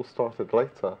the school started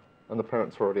later and the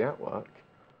parents are already at work,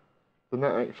 then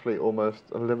that actually almost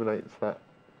eliminates that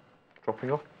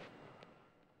dropping off.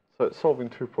 So it's solving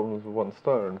two problems with one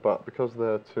stone, but because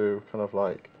they're too kind of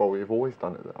like, well, we've always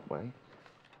done it that way,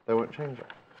 they won't change it.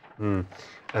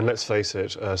 And let's face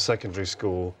it, secondary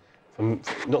school,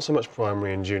 not so much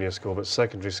primary and junior school, but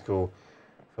secondary school,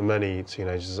 for for many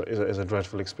teenagers is a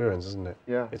dreadful experience, isn't it?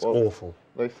 Yeah. It's well, awful.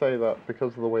 They say that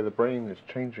because of the way the brain is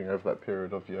changing over that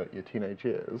period of your teenage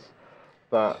years,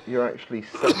 that you're actually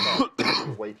set up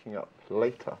for waking up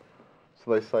later.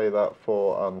 So they say that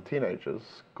for teenagers,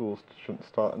 schools shouldn't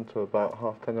start until about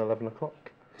 10:30, 11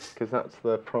 o'clock, because that's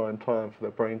the prime time for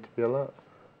their brain to be alert.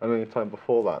 And any time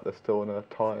before that, they're still in a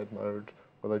tired mode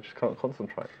where they just can't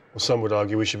concentrate. Well, some would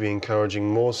argue we should be encouraging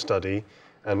more study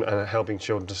and helping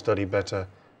children to study better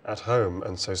at home,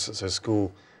 and so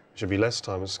school should be less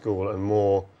time at school and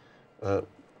more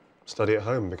study at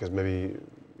home, because maybe,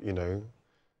 you know,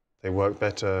 they work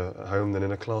better at home than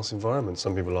in a class environment.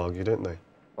 Some people argue, don't they?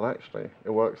 Well, actually,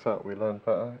 it works out we learn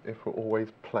better if we're always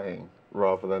playing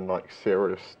rather than like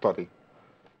serious study,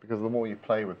 because the more you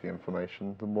play with the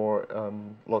information, the more it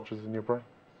lodges in your brain.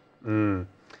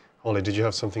 Holly, did you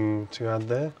have something to add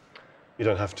there? You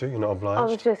don't have to, you're not obliged. I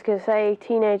was just going to say,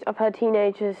 I've heard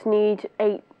teenagers need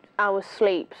 8 hours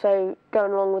sleep, so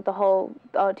going along with the whole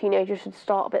teenagers should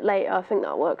start a bit later, I think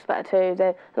that works better too.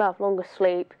 They'll have longer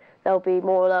sleep, they'll be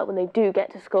more alert when they do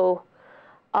get to school.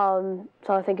 So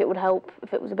I think it would help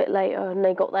if it was a bit later and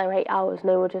they got their 8 hours,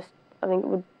 and I think it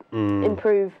would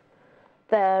improve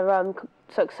their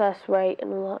success rate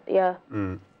and all that, yeah.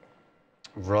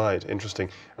 Right, interesting.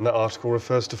 And that article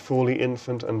refers to Fawley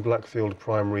Infant and Blackfield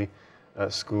Primary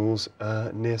schools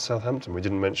near Southampton. We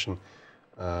didn't mention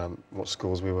what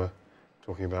schools we were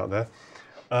talking about there.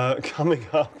 Coming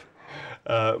up,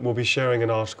 we'll be sharing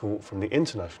an article from the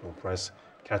international press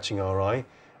catching our eye.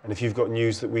 And if you've got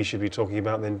news that we should be talking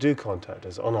about, then do contact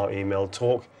us on our email,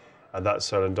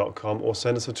 talk@thatsolent.com, or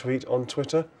send us a tweet on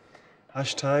Twitter,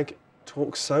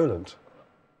 #TalkSolent.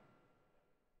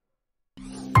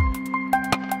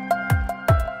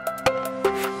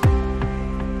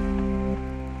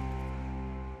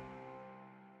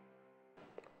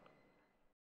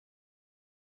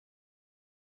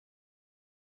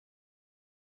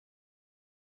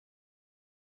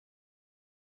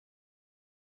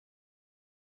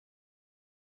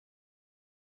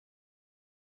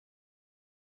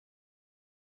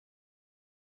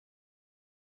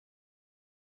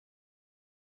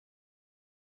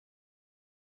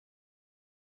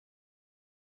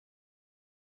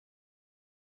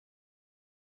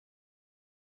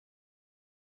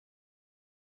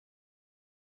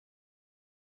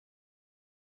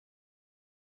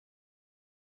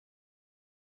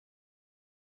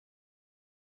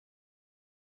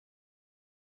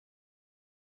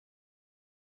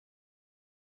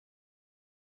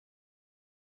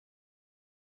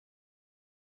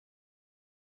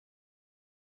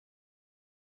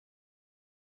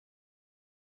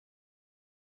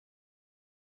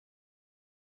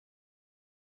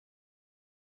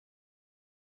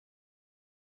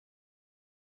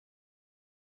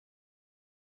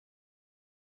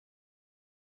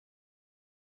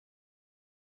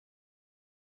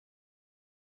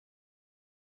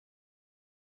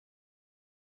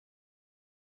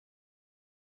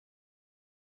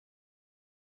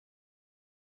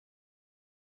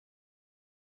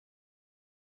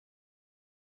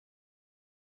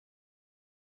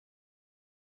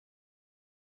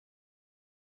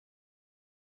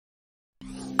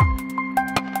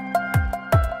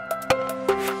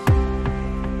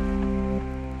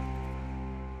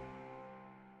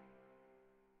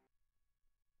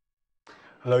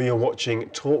 Hello, you're watching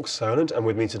Talk Solent, and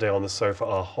with me today on the sofa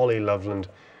are Holly Loveland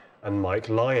and Mike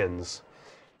Lyons.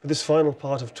 For this final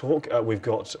part of Talk, we've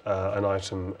got an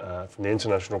item from the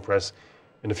international press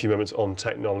in a few moments on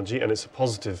technology, and it's a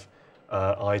positive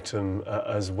item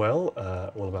as well,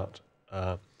 all about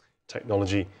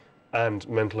technology and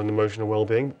mental and emotional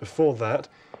well-being. Before that,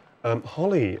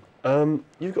 Holly,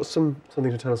 you've got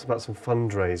something to tell us about some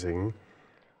fundraising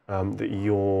that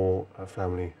your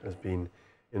family has been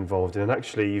involved in, and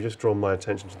actually you've just drawn my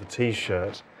attention to the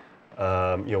T-shirt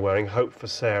you're wearing, Hope for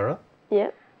Sarah.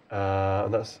 Yeah.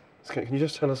 And that's, can you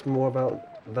just tell us more about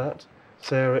that?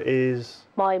 Sarah is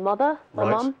my mother,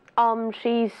 my mum.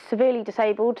 She's severely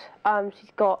disabled.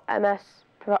 She's got MS,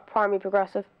 primary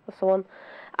progressive, that's the one,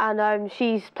 and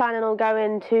she's planning on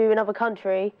going to another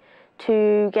country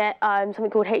to get something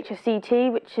called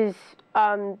HSCT, which is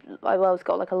well, it's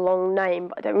got like a long name,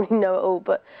 but I don't really know it all.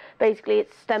 But basically,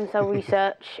 it's stem cell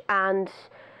research, and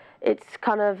it's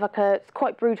kind of like it's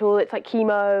quite brutal. It's like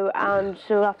chemo, and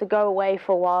she'll have to go away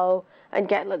for a while and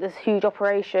get like this huge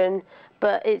operation.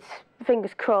 But it's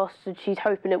fingers crossed, and she's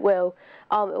hoping it will.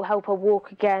 It will help her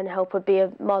walk again, help her be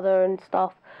a mother and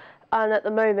stuff. And at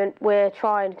the moment, we're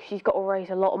trying, because she's got to raise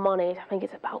a lot of money. I think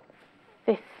it's about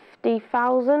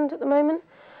 50,000 at the moment.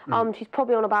 She's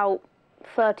probably on about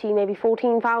 13, maybe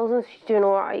 14,000. She's doing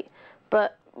all right.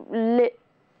 But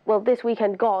well, this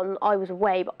weekend gone, I was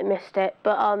away, but I missed it.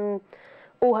 But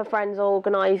all her friends are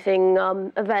organising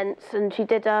events, and she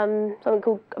did something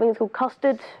called, I think it's called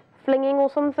custard flinging or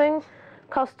something.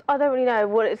 I don't really know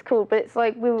what it's called, but it's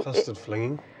like custard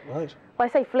flinging, right? I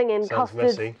say flinging, Sounds custard,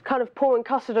 messy. kind of pouring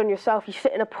custard on yourself. You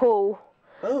sit in a pool,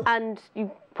 and you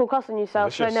pour custard on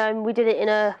yourself. Delicious. So we did it in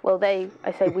a, well, I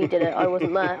say we did it, I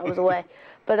wasn't there, I was away.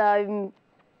 But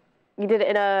you did it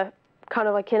in a, kind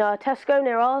of like in a Tesco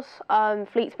near ours,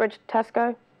 Fleetsbridge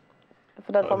Tesco.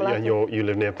 And you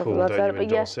live near Poole, don't you, in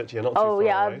Dorset? You're not too far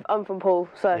away. I'm from Poole,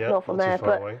 so not from there. Too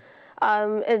far away.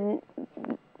 And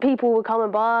people were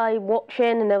coming by,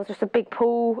 watching, and there was just a big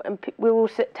pool, and we were all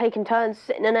taking turns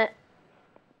sitting in it,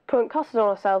 putting custard on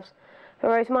ourselves to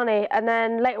raise money. And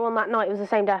then later on that night, it was the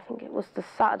same day, I think it was the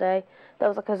Saturday, there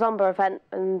was like a Zumba event,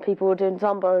 and people were doing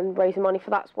Zumba and raising money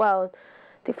for that as well.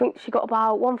 I think she got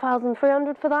about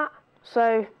 1,300 for that.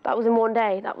 So that was in one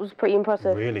day. That was pretty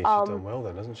impressive. Really? She's done well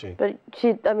then, hasn't she? But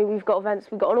we've got events.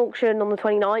 We've got an auction on the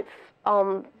 29th,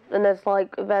 and there's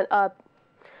like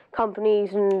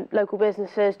companies and local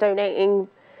businesses donating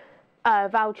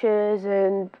vouchers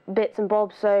and bits and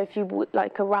bobs. So if you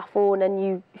like a raffle, and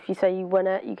then if you say you win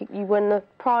it, you win the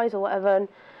prize or whatever. And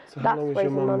so how long has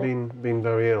your mum been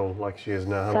very ill, like she is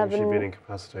now? How long has she been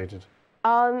incapacitated?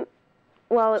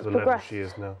 Well, it's progressed. She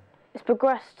is now. It's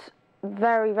progressed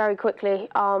very, very quickly.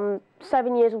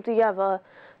 7 years altogether,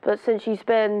 but since she's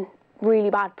been really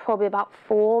bad, probably about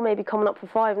 4, maybe coming up for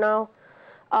 5 now.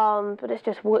 But it's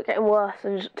just getting worse,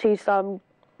 and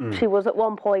she was at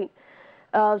one point,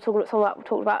 talking about something we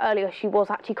talked about earlier, she was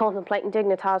actually contemplating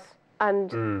Dignitas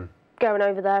and going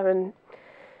over there and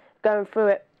going through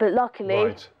it. But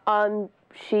luckily,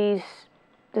 she's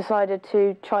decided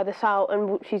to try this out,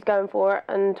 and she's going for it,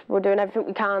 and we're doing everything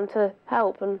we can to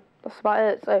help, and that's about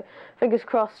it. So fingers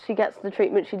crossed she gets the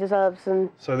treatment she deserves. And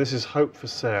so this is Hope for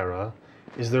Sarah.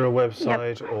 Is there a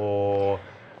website, or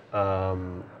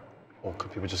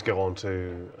could people just go on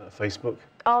to Facebook?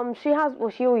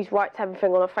 She always writes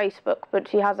everything on her Facebook, but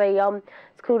she has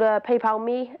it's called PayPal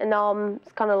Me, and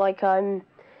it's kind of like a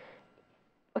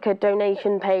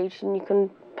donation page, and you can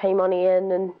pay money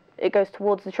in, and it goes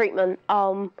towards the treatment.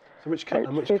 So which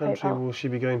country will she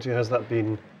be going to? Has that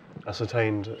been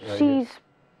ascertained? She's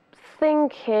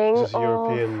thinking of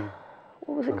European.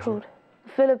 What was it called?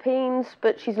 The Philippines,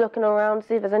 but she's looking around to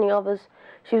see if there's any others.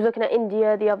 She was looking at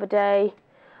India the other day,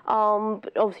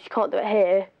 but obviously she can't do it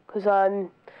here because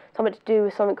something to do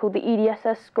with something called the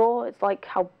EDSS score. It's like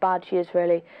how bad she is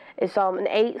really. It's an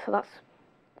 8, so that's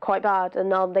quite bad,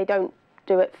 and they don't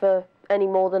do it for any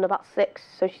more than about 6,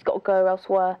 so she's got to go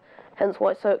elsewhere. Hence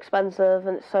why it's so expensive,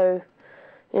 and it's so,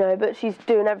 but she's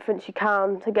doing everything she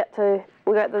can to get to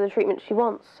the treatment she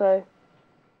wants. So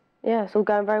yeah, it's all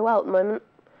going very well at the moment.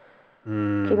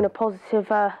 Keeping a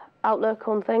positive outlook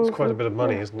on things. It's quite a bit of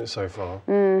money, isn't it, so far?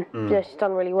 Yeah, she's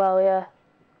done really well, yeah.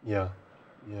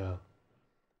 Yeah.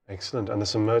 Excellent. And there's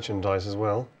some merchandise as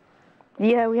well.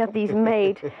 Yeah, we had these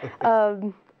made.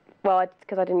 Well,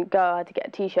 because I didn't go, I had to get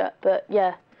a T-shirt. But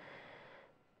yeah,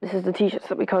 this is the T-shirts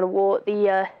that we kind of wore at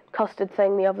the custard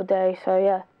thing the other day. So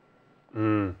yeah.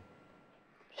 You'll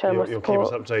keep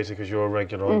us updated because you're a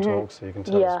regular on Talk, so you can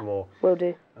tell us more. Will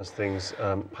do. As things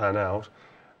pan out.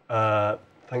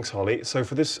 Thanks, Holly. So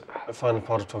for this final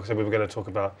part of Talk, we were going to talk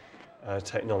about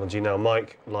technology. Now,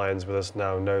 Mike Lyons with us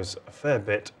now knows a fair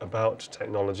bit about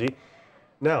technology.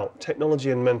 Now,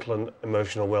 technology and mental and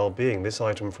emotional well-being. This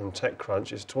item from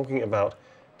TechCrunch is talking about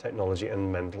technology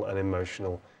and mental and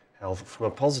emotional health from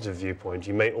a positive viewpoint.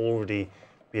 You may already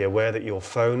be aware that your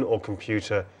phone or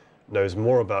computer knows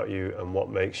more about you and what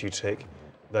makes you tick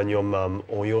than your mum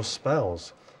or your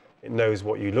spouse. It knows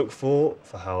what you look for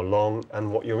how long,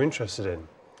 and what you're interested in.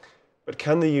 But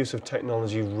can the use of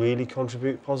technology really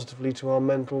contribute positively to our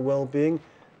mental well-being?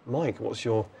 Mike, what's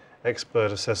your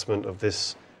expert assessment of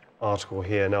this article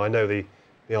here? Now, I know the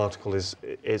article it's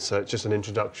just an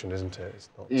introduction, isn't it? It's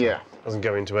not, doesn't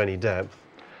go into any depth.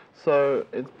 So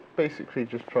it's basically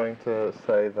just trying to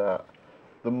say that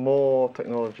the more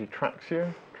technology tracks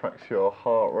your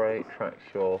heart rate, tracks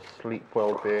your sleep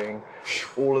well-being,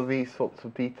 all of these sorts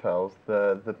of details,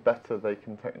 the better they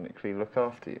can technically look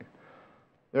after you.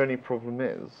 The only problem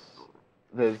is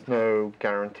there's no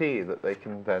guarantee that they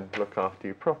can then look after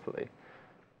you properly,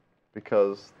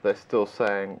 because they're still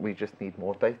saying we just need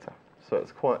more data. So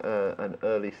it's quite an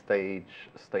early stage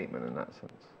statement in that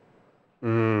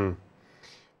sense.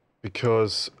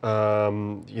 Because,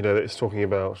 it's talking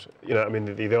about,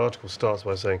 the article starts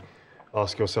by saying,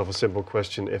 ask yourself a simple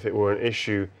question. If it were an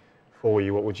issue for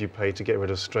you, what would you pay to get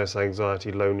rid of stress,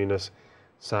 anxiety, loneliness,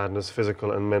 sadness,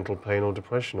 physical and mental pain or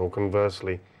depression? Or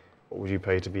conversely, what would you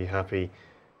pay to be happy,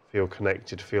 feel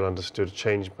connected, feel understood,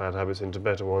 change bad habits into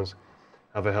better ones,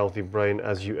 have a healthy brain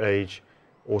as you age,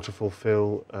 or to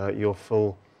fulfill your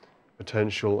full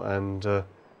potential and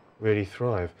really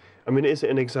thrive? I mean, is it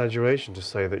an exaggeration to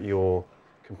say that your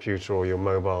computer or your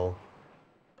mobile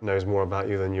knows more about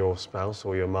you than your spouse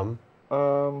or your mum?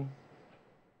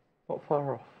 Not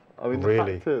far off. I mean,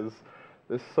 Really? the fact is,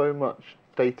 there's so much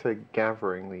data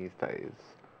gathering these days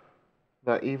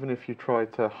that even if you try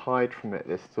to hide from it,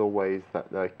 there's still ways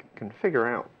that they can figure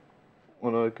out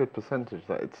on a good percentage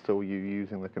that it's still you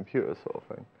using the computer, sort of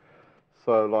thing.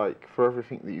 So, like, for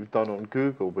everything that you've done on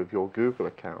Google with your Google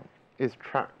account is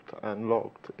tracked and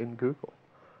logged in Google.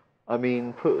 I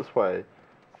mean, put it this way,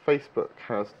 Facebook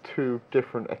has 2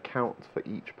 different accounts for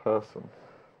each person.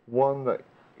 One that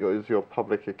is your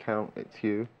public account, it's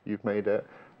you, you've made it,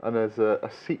 and there's a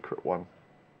secret one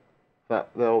that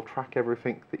they'll track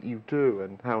everything that you do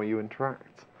and how you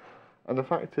interact. And the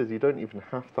fact is, you don't even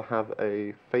have to have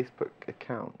a Facebook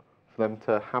account for them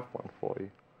to have one for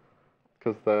you,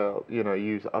 because they'll, you know,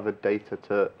 use other data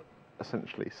to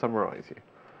essentially summarize you.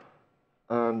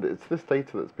 And it's this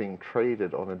data that's being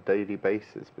traded on a daily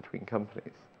basis between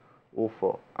companies, all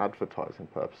for advertising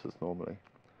purposes normally.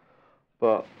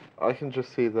 But I can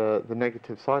just see the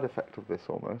negative side effect of this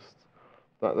almost,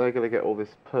 that they're going to get all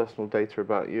this personal data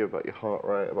about you, about your heart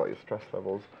rate, about your stress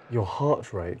levels. Your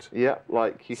heart rate? Yeah,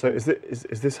 like you So is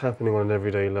this happening on an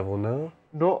everyday level now?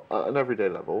 Not at an everyday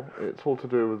level. It's all to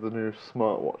do with the new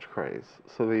smartwatch craze.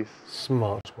 So these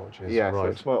Smartwatches, yeah,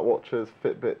 right. so smartwatches,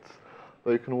 Fitbits,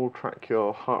 they can all track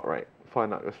your heart rate,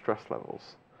 find out your stress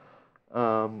levels.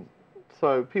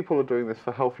 So people are doing this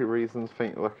for healthy reasons,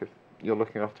 think like if you're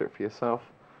looking after it for yourself.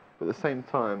 But at the same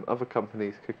time, other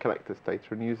companies could collect this data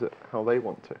and use it how they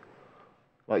want to.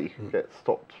 Like you could get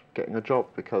stopped getting a job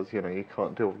because, you know, you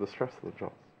can't deal with the stress of the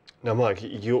job. Now, Mike,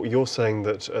 you're saying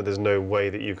that there's no way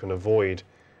that you can avoid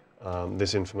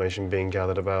this information being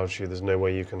gathered about you. There's no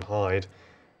way you can hide.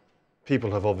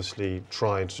 People have obviously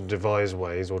tried to devise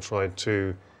ways or tried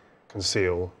to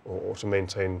conceal or to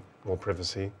maintain more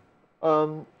privacy.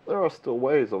 There are still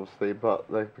ways, obviously,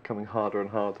 but they're becoming harder and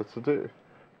harder to do.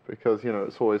 Because, you know,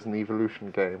 it's always an evolution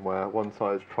game where one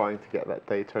side is trying to get that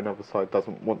data, another side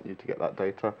doesn't want you to get that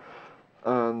data.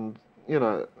 And, you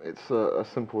know, it's a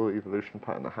simple evolution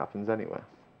pattern that happens anywhere.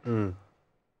 Mm.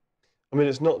 I mean,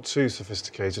 it's not too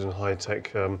sophisticated and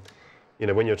high-tech. You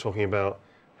know, when you're talking about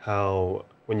how,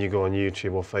 when you go on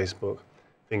YouTube or Facebook,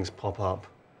 things pop up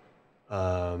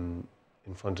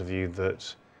in front of you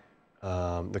that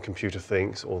the computer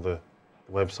thinks or the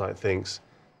website thinks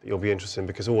that you'll be interested in,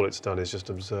 because all it's done is just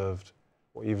observed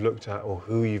what you've looked at or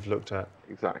who you've looked at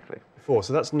Exactly. before.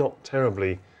 So that's not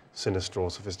terribly sinister or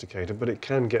sophisticated, but it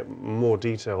can get more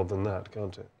detailed than that,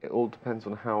 can't it? It all depends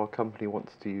on how a company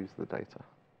wants to use the data.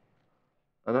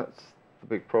 And that's the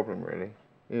big problem, really,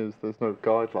 is there's no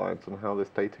guidelines on how this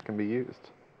data can be used.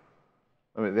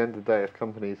 I mean, at the end of the day, if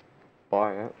companies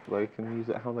buy it, they can use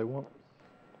it how they want.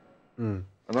 Mm.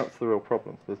 And that's the real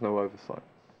problem. There's no oversight.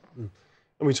 Mm.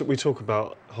 And we talk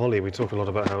about, Holly, we talk a lot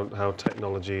about how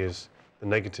technology is the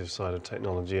negative side of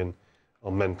technology and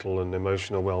our mental and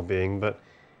emotional well-being, but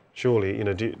surely, you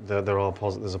know,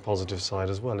 there's a positive side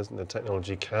as well, isn't there?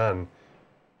 Technology can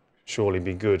surely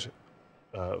be good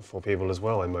for people as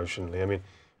well emotionally. I mean,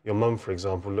 your mum, for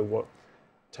example, look what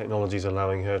technology is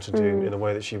allowing her to do in a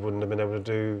way that she wouldn't have been able to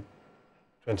do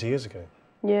 20 years ago.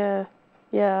 Yeah,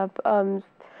 yeah.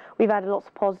 We've had lots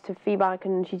of positive feedback,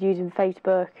 and she's using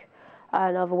Facebook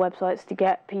and other websites to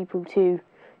get people to,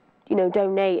 you know,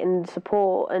 donate and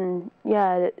support. And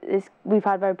yeah, we've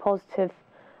had very positive,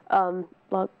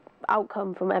 like,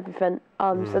 outcome from everything.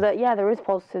 So that, yeah, there is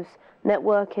positives.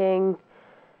 Networking,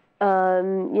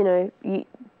 you know,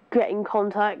 getting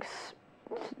contacts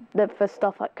for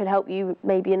stuff that could help you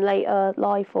maybe in later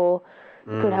life, or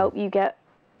could help you get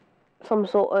some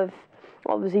sort of,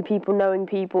 obviously people knowing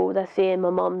people, they're seeing my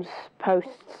mum's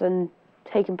posts and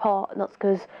taking part, and that's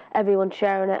because everyone's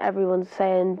sharing it, everyone's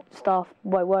saying stuff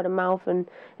by word of mouth, and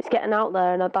it's getting out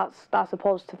there, and that's a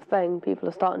positive thing. People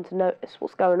are starting to notice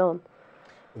what's going on.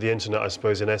 The internet, I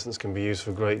suppose, in essence, can be used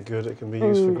for great good. It can be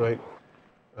used for great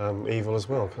evil as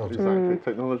well, can't it? Exactly.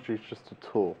 Technology is just a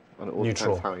tool, and it all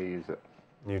depends how you use it.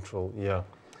 Neutral, yeah.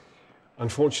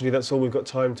 Unfortunately, that's all we've got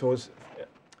time for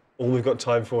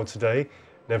today.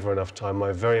 Never enough time.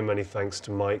 My very many thanks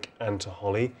to Mike and to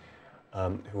Holly,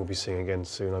 who will be seeing again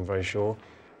soon, I'm very sure.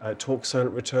 Talk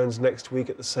Solent returns next week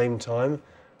at the same time.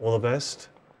 All the best.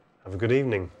 Have a good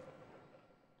evening.